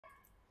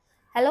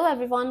Hello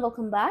everyone,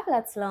 welcome back.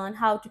 Let's learn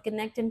how to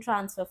connect and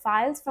transfer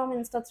files from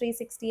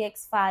Insta360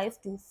 X5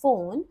 to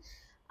phone,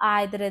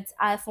 either it's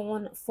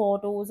iPhone,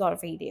 photos or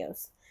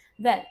videos.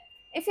 Well,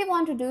 if you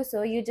want to do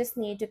so, you just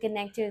need to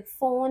connect your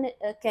phone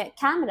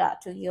camera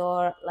to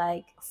your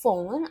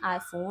phone,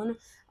 iPhone,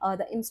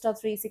 the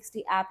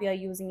Insta360 app you are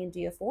using into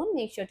your phone.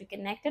 Make sure to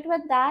connect it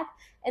with that,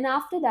 and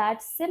after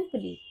that,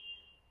 simply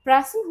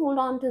press and hold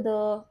on to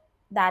the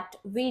that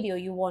video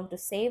you want to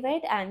save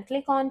it and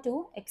click on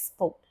to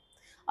export,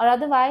 or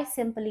otherwise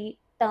simply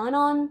turn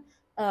on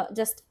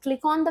just click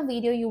on the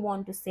video you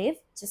want to save,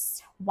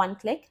 just one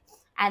click,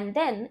 and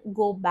then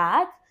go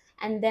back,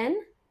 and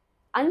then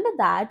under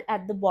that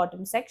at the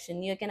bottom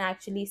section you can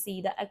actually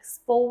see the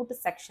export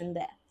section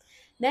there.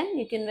 Then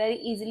you can very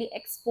easily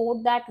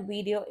export that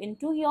video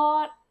into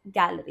your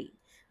gallery.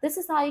 This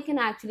is how you can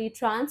actually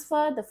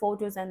transfer the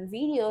photos and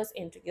videos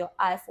into your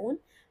iPhone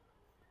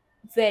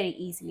very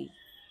easily.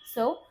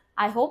 So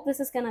I hope this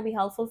is going to be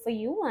helpful for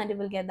you and you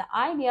will get the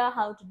idea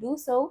how to do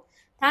so.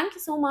 Thank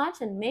you so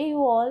much and may you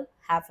all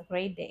have a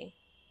great day.